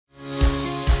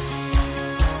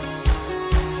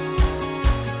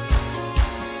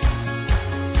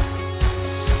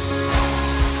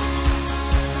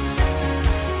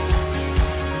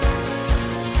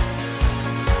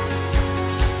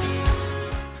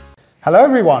Hello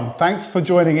everyone, thanks for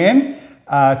joining in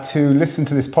to listen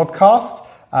to this podcast.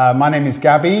 My name is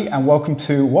Gaby and welcome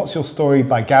to What's Your Story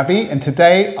by Gaby. And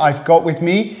today I've got with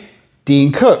me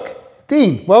Dean Cook.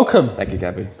 Dean, welcome. Thank you,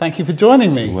 Gaby. Thank you for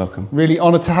joining me. You're welcome. Really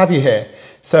honoured to have you here.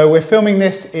 So we're filming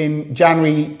this in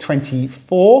January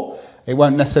 24. It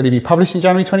won't necessarily be published in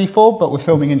January 24, but we're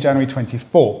filming in January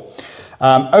 24.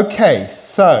 Okay,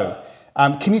 so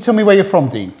can you tell me where you're from,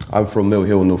 Dean? I'm from Mill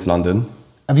Hill, North London.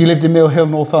 Have you lived in Mill Hill,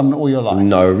 North London all your life?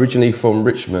 No, originally from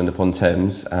Richmond upon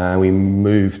Thames, and we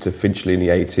moved to Finchley in the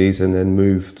 80s and then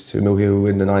moved to Mill Hill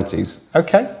in the 90s.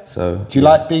 Okay. So, do you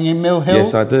like being in Mill Hill?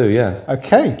 Yes, I do, yeah.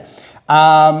 Okay.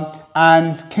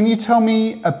 And can you tell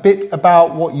me a bit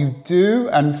about what you do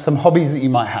and some hobbies that you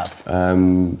might have?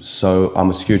 So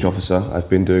I'm a security officer. I've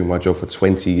been doing my job for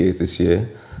 20 years this year.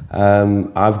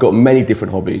 I've got many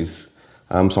different hobbies.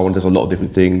 So I does a lot of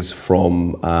different things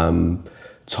from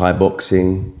Thai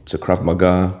boxing to Krav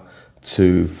Maga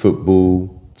to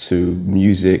football to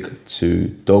music to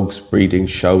dogs breeding,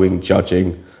 showing,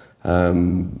 judging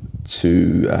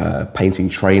to painting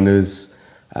trainers.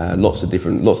 Lots of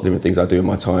different things I do in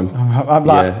my time.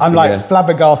 I'm like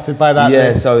flabbergasted by that.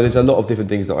 Yeah, so there's a lot of different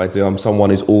things that I do. I'm someone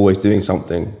who's always doing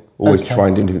something, always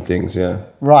trying to do different things. Yeah.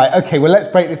 Right. Okay. Well, let's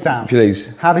break this down.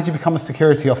 Please. How did you become a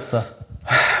security officer?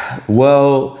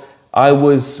 Well, I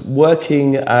was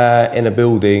working in a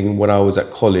building when I was at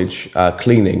college,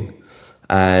 cleaning,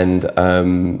 and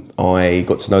I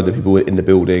got to know the people in the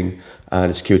building,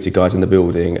 the security guys in the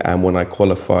building. And when I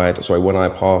passed, I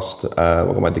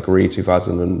got my degree in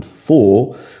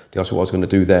 2004, they asked me what I was going to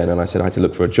do then, and I said I had to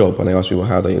look for a job. And they asked me, well,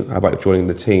 how about joining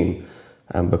the team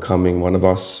and becoming one of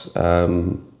us?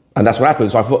 And that's what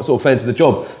happened. So I sort of fell into the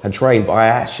job and trained, but I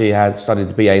actually had studied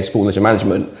the BA in sport and leisure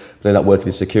management, but ended up working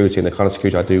in security, and the kind of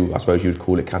security I do, I suppose you would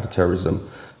call it counter-terrorism.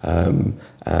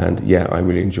 And yeah, I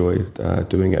really enjoyed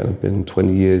doing it, and I've been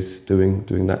 20 years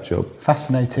doing that job.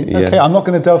 Fascinating. Yeah. Okay, I'm not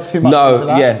going to delve too much into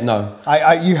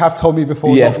that. You have told me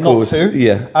before not to.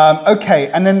 Yeah. Okay,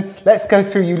 and then let's go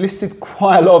through. You listed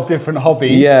quite a lot of different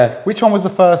hobbies. Yeah. Which one was the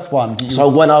first one? So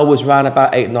when I was around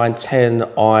about 8, 9, 10,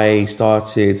 I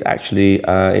started actually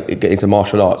getting into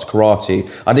martial arts, karate.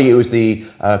 I think it was the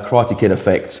Karate Kid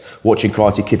effect, watching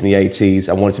Karate Kid in the 80s.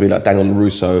 I wanted to be like Daniel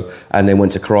LaRusso, and then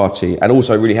went to karate. And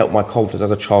also really helped my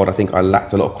confidence. As a child, I think I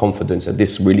lacked a lot of confidence, and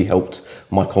this really helped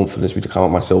my confidence to come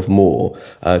up myself more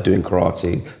doing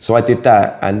karate. So I did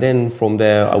that, and then from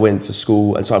there I went to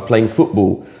school and started playing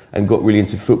football and got really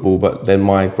into football. But then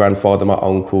my grandfather, my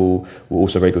uncle were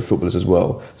also very good footballers as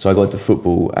well. So I got into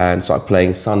football and started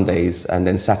playing Sundays and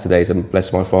then Saturdays, and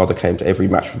bless my father came to every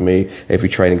match with me, every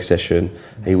training session,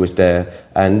 he was there.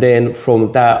 And then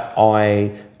from that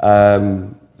I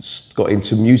got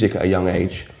into music at a young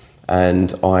age.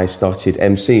 And I started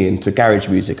MCing to garage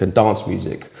music and dance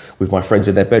music with my friends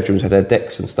in their bedrooms, had their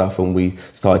decks and stuff, and we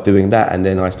started doing that. And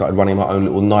then I started running my own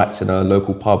little nights in a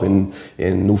local pub in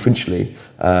North Finchley.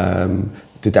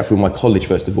 Did that through my college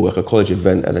first of all, like a college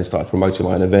event, and then started promoting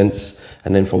my own events.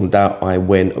 And then from that, I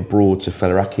went abroad to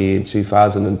Felleraki in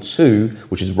 2002,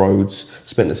 which is Rhodes.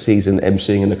 Spent the season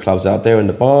MCing in the clubs out there, in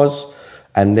the bars.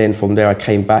 And then from there, I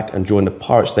came back and joined a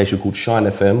pirate station called Shine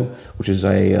FM, which is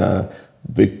a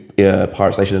big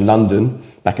pirate station in London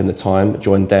back in the time.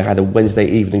 Joined there, had a Wednesday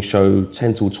evening show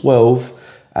 10 till 12,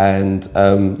 and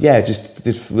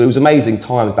it was amazing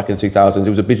times back in the 2000s. It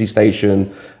was a busy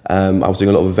station. I was doing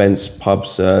a lot of events,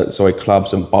 clubs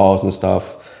and bars and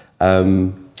stuff.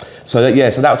 So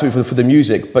that was me for the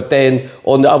music. But then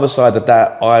on the other side of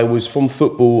that, I was from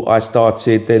football. I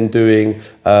started then doing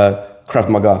Krav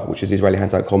Maga, which is Israeli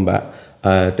hand-to-hand combat.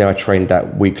 There I trained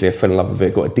that weekly. I fell in love with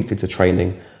it, got addicted to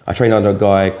training. I trained under a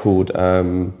guy called,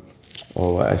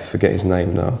 I forget his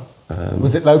name now.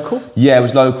 Was it local? Yeah, it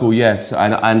was local, yes.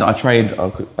 And I trained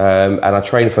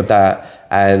for that.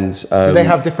 And do they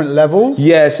have different levels?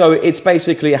 Yeah, so it's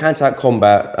basically a hand-to-hand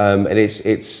combat, and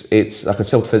it's like a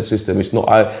self-defense system. It's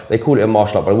not. They call it a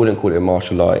martial art, but I wouldn't call it a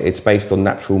martial art. It's based on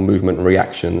natural movement and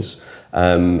reactions,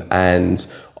 and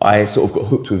I sort of got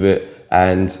hooked with it.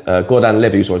 And Gordon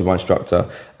Levy was my instructor,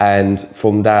 and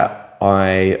from that.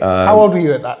 How old were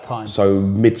you at that time? So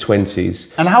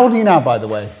mid-20s. And how old are you now, by the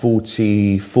way?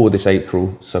 44 this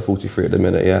April, so 43 at the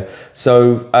minute, yeah.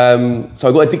 So I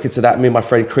got addicted to that. Me and my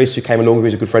friend Chris, who came along, who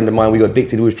was a good friend of mine, we got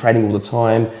addicted. We was training all the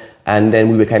time, and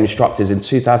then we became instructors. In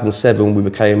 2007, we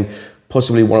became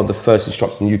possibly one of the first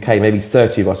instructors in the UK, maybe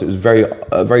 30 of us. It was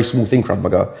a very small thing, Krav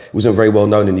Maga. It wasn't very well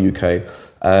known in the UK.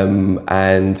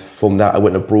 And from that, I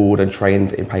went abroad and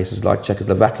trained in places like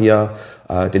Czechoslovakia,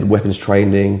 did weapons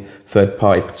training,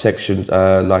 third-party protection,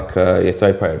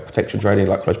 third-party protection training,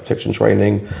 like close protection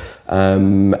training.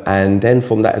 And then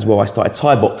from that as well, I started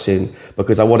Thai boxing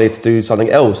because I wanted to do something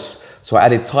else. So I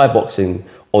added Thai boxing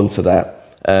onto that.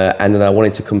 And then I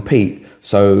wanted to compete.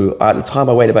 So at the time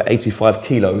I weighed about 85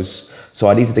 kilos. So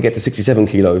I needed to get to 67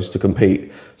 kilos to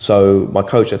compete. So my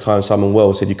coach at the time, Simon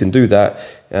Wells, said, you can do that.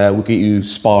 We'll get you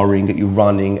sparring, get you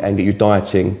running, and get you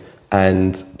dieting.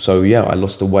 And so, yeah, I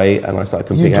lost the weight and I started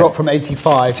competing. You dropped from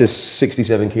 85 to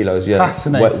 67 kilos, yeah.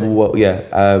 Fascinating.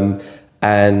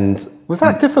 And was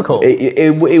that difficult? It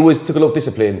took a lot of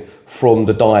discipline from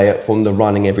the diet, from the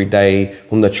running every day,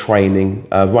 from the training,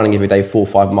 running every day, 4 or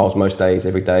 5 miles most days,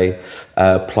 every day.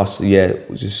 Plus, yeah,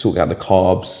 just sorting out the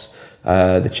carbs,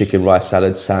 the chicken, rice,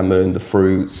 salad, salmon, the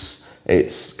fruits.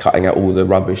 It's cutting out all the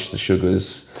rubbish, the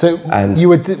sugars. So you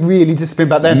were really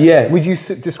disciplined back then? Yeah. Would you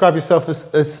describe yourself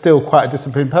as still quite a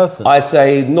disciplined person? I'd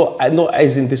say not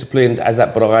as disciplined as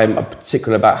that, but I'm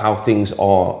particular about how things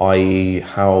are, i.e.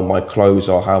 how my clothes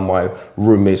are, how my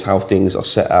room is, how things are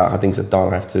set out, how things are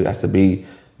done. I have to be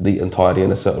neat and tidy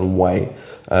in a certain way.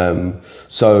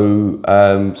 So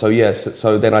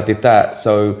then I did that.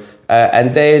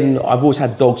 And then I've always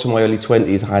had dogs in my early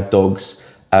 20s. I had dogs.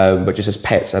 But just as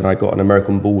pets, and I got an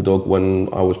American bulldog when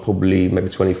I was probably maybe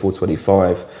 24,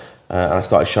 25, and I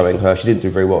started showing her. She didn't do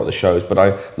very well at the shows, but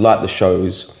I liked the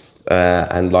shows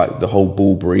and like the whole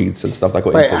bull breeds and stuff. I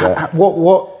got into that.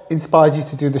 What inspired you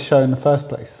to do the show in the first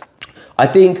place? I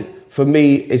think for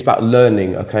me, it's about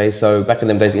learning, okay? So back in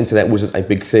them days, the internet wasn't a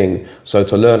big thing. So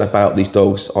to learn about these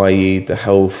dogs, i.e. the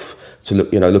health, to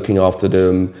look, looking after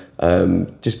them,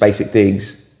 just basic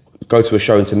things. Go to a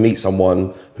show and to meet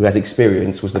someone who has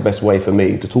experience was the best way for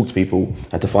me to talk to people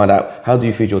and to find out, how do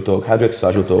you feed your dog? How do you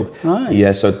exercise your dog? Right.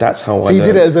 Yeah, so that's how I So you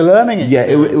did it as a learning experience?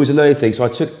 Yeah, it was a learning thing. So I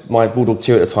took my bulldog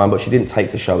Tyr at the time, but she didn't take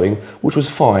to showing, which was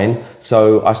fine.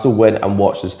 So I still went and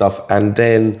watched and stuff. And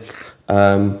then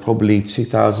probably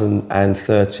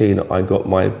 2013, I got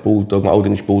my bulldog, my Old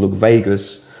English bulldog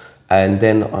Vegas. And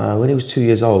then when he was 2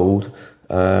 years old,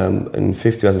 in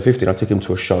 2015, I took him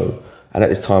to a show. And at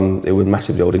this time, they were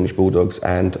massively Old English bulldogs,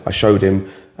 and I showed him,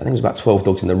 I think it was about 12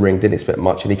 dogs in the ring, didn't expect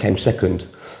much, and he came second.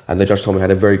 And the judge told me I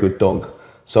had a very good dog.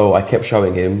 So I kept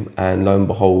showing him, and lo and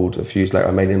behold, a few years later,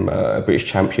 I made him a British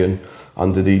champion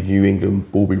under the New England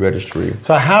Bull Breed Registry.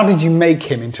 So how did you make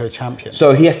him into a champion?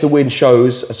 So he has to win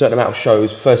shows, a certain amount of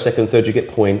shows, first, second, third, you get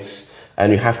points.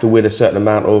 And you have to win a certain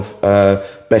amount of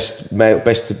best male,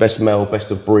 best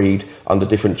of breed under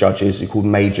different judges. You're called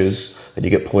majors, and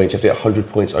you get points. You have to get 100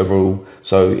 points overall.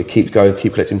 So you keep going,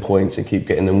 keep collecting points, and keep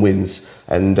getting them wins.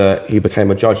 And he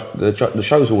became a judge. The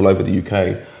shows all over the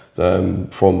UK,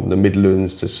 from the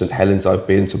Midlands to St Helens. I've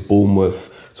been to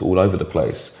Bournemouth, to all over the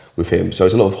place with him. So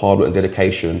it's a lot of hard work and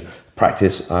dedication.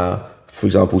 Practice, for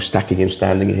example, stacking him,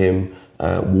 standing him.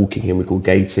 Walking him, we call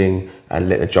gating, and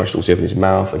let the judge also open his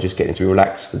mouth and just get him to be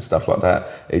relaxed and stuff like that.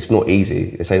 It's not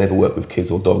easy. They say never work with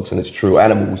kids or dogs, and it's true.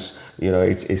 Animals,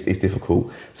 it's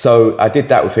difficult. So I did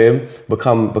that with him,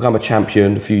 become a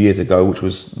champion a few years ago, which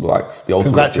was like the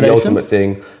ultimate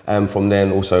thing. From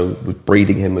then also with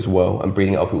breeding him as well, and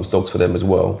breeding other people's dogs for them as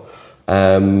well.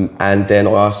 And then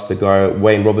I asked the guy,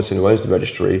 Wayne Robertson, who owns the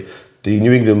registry. The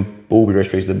New England Bull Breed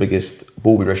Registry is the biggest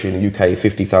bull breed registry in the UK,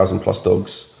 50,000 plus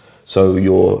dogs. So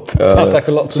your sounds like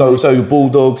a lot. So your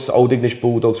bulldogs, Old English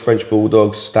bulldogs, French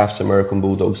bulldogs, Staffs, American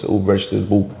bulldogs, all registered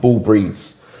bull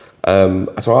breeds. So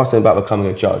I asked him about becoming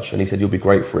a judge, and he said you'll be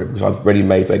great for it because I've already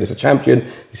made Vegas a champion.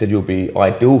 He said you'll be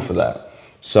ideal for that.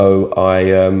 So I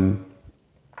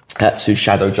had to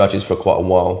shadow judges for quite a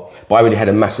while, but I already had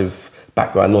a massive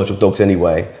background knowledge of dogs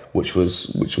anyway, which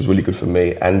was really good for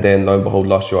me. And then lo and behold,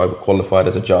 last year I qualified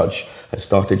as a judge and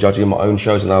started judging my own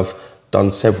shows, and I've done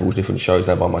several different shows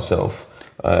now by myself.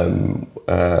 And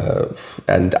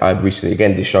I've recently,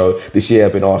 again, this year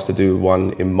I've been asked to do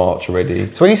one in March already.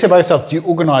 So when you say by yourself, do you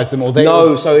organise them or they?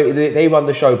 No, so they run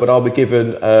the show, but I'll be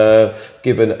given a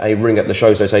ring at the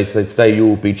show. So say today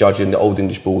you'll be judging the Old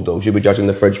English Bulldogs, you'll be judging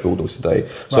the French Bulldogs today.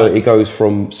 So It goes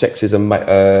from sexes and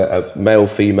male,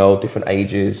 female, different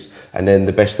ages, and then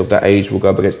the best of that age will go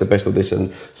up against the best of this,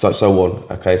 and so on.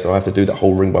 Okay, so I have to do that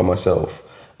whole ring by myself.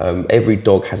 Every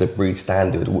dog has a breed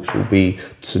standard, which will be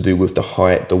to do with the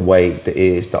height, the weight, the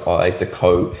ears, the eyes, the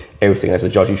coat, everything. As a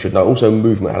judge, you should know. Also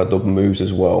movement, how the dog moves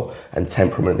as well, and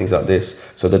temperament, things like this.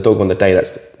 So the dog on the day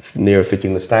that's nearer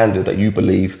fitting the standard that you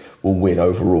believe will win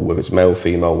overall, whether it's male,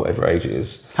 female, whatever age it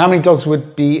is. How many dogs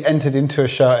would be entered into a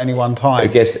show at any one time? I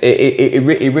guess it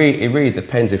really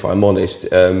depends, if I'm honest.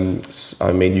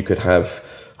 I mean, you could have,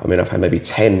 I've had maybe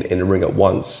 10 in the ring at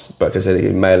once, but because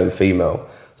they're male and female.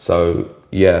 So,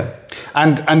 yeah.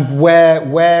 And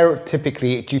where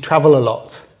typically, do you travel a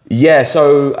lot? Yeah,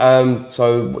 so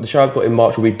the show I've got in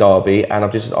March will be Derby, and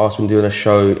I've just asked them doing a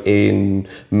show in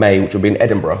May, which will be in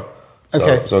Edinburgh.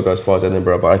 So, so I go as far as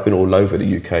Edinburgh, but I've been all over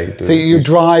the UK. So you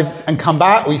drive and come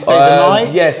back, or you stay the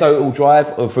night? Yeah, so it will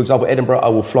drive. For example, Edinburgh, I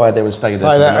will fly there and stay there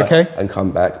for the night and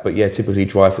come back. But yeah, typically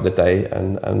drive for the day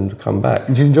and come back.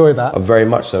 And do you enjoy that? Very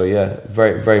much so, yeah.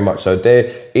 Very, very much so.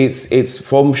 It's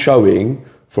from showing,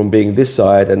 from being this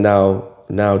side and now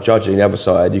judging the other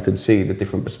side, you can see the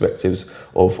different perspectives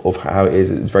of how it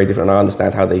is. It's very different, and I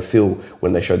understand how they feel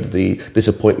when they show the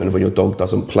disappointment of when your dog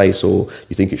doesn't place or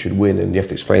you think it should win, and you have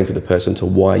to explain to the person to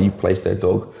why you placed their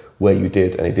dog where you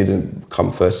did and it didn't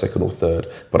come first, second or third.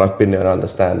 But I've been there and I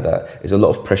understand that there's a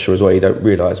lot of pressure as well. You don't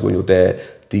realise when you're there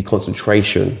the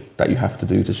concentration that you have to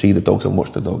do to see the dogs and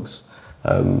watch the dogs.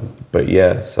 But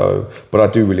yeah, but I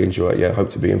do really enjoy it. Yeah, I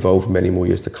hope to be involved many more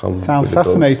years to come. Sounds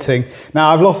fascinating.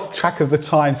 Now I've lost track of the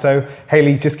time, so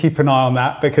Hayley, just keep an eye on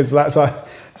that, because that's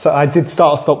so I did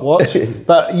start a stopwatch.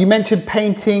 But you mentioned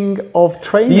painting of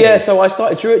trainers. Yeah, so I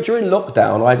started during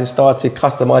lockdown. I just started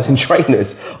customizing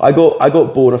trainers. I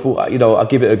got bored. I thought, I'll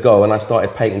give it a go, and I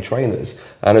started painting trainers.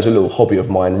 And it was a little hobby of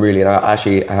mine, really. And I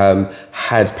actually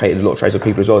had painted a lot of trainers for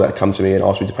people as well that had come to me and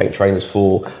asked me to paint trainers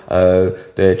for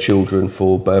their children,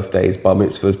 for birthdays, bar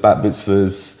mitzvahs, bat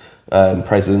mitzvahs,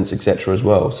 presents, etc. as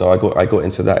well. So I got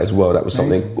into that as well. That was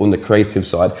something on the creative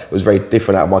side. It was very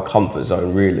different out of my comfort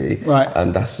zone, really. Right.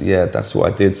 And that's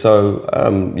what I did. So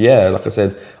like I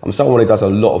said, I'm someone who does a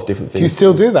lot of different things. Do you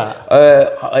still do that?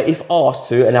 If asked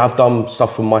to, and I've done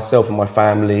stuff for myself and my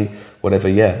family, whatever.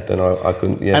 Yeah, then I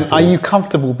can. Yeah. And are you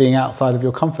comfortable being outside of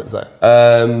your comfort zone?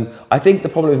 I think the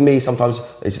problem with me sometimes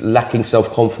is lacking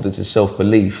self-confidence and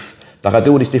self-belief. Like, I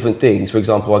do all these different things. For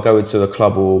example, I go into a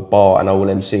club or bar and I will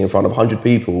MC in front of 100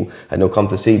 people and they'll come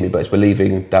to see me, but it's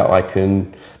believing that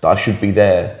I should be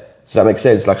there. Does that make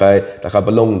sense? Like I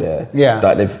belong there. Yeah.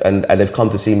 That they've come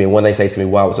to see me, and when they say to me,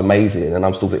 "Wow, it was amazing," and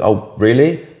I'm still thinking, "Oh,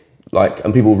 really?"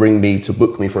 And people ring me to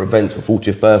book me for events, for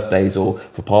 40th birthdays or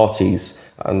for parties,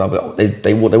 and I'll be like,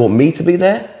 they want me to be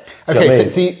there. Okay,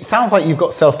 so it sounds like you've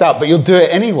got self-doubt, but you'll do it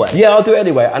anyway. Yeah, I'll do it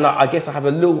anyway. And I guess I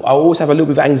always have a little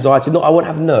bit of anxiety. I won't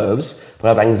have nerves, but I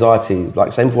have anxiety.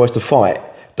 Like, same before I used to fight.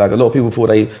 Like, a lot of people before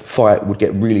they fight would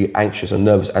get really anxious and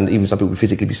nervous, and even some people would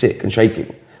physically be sick and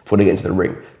shaking before they get into the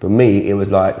ring. But me, it was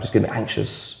like, just getting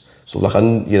anxious. So like,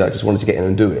 I just wanted to get in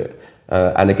and do it.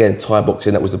 And again, Thai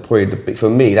boxing, that was for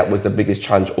me, that was the biggest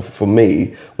challenge for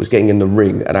me, was getting in the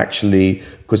ring and actually,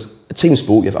 because a team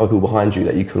sport, you have other people behind you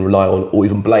that you can rely on or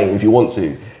even blame if you want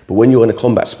to. But when you're in a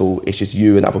combat sport, it's just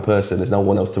you and the other person. There's no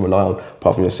one else to rely on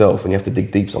apart from yourself. And you have to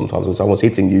dig deep sometimes. When someone's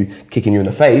hitting you, kicking you in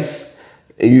the face,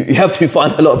 you have to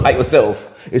find a lot about yourself.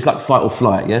 It's like fight or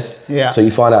flight, yes? Yeah. So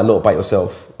you find out a lot about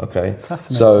yourself, okay?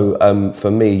 So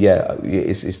for me, yeah,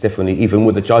 it's definitely, even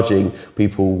with the judging,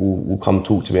 people will come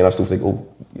talk to me and I still think, oh,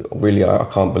 really, I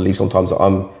can't believe sometimes that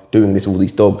I'm doing this, all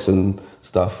these dogs and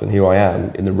stuff, and here I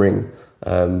am in the ring,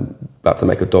 about to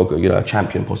make a dog, a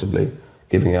champion possibly,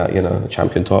 giving out, a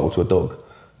champion title to a dog.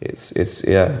 It's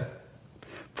yeah.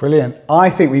 Brilliant.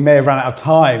 I think we may have run out of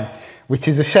time, which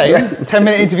is a shame.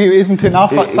 10-minute interview isn't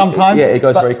enough, like sometimes. It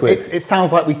goes very quick. It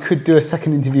sounds like we could do a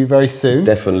second interview very soon.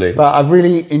 Definitely. But I've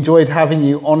really enjoyed having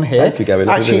you on here. Thank you, Gaby.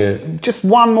 Actually, just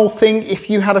one more thing. If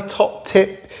you had a top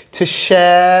tip to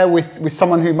share with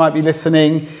someone who might be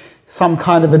listening, some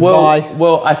kind of advice.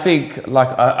 Well, I think,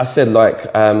 like I said, life's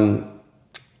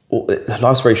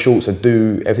very short, so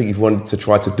do everything you've wanted to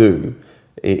try to do.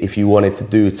 If you wanted to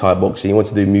do Thai boxing, you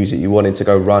wanted to do music, you wanted to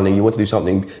go running, you want to do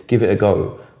something, give it a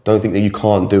go. Don't think that you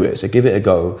can't do it. So give it a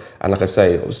go. And like I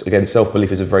say, again,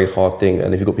 self-belief is a very hard thing.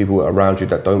 And if you've got people around you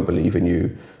that don't believe in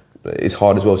you, it's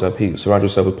hard as well. So surround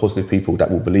yourself with positive people that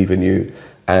will believe in you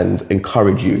and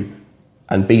encourage you,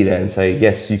 and be there and say,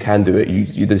 yes, you can do it.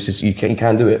 You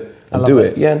can do it. And do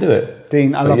it. Yeah, and do it.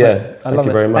 Dean, I love it. Thank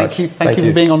you very much. Thank you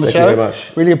for being on the show. Thank you very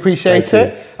much. Really appreciate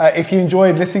it. If you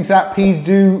enjoyed listening to that, please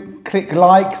do click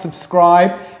like,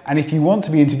 subscribe. And if you want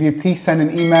to be interviewed, please send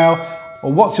an email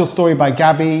or what's your story by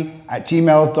Gaby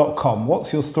 @gmail.com.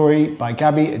 What's your story by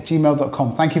Gaby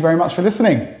 @gmail.com. Thank you very much for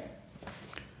listening.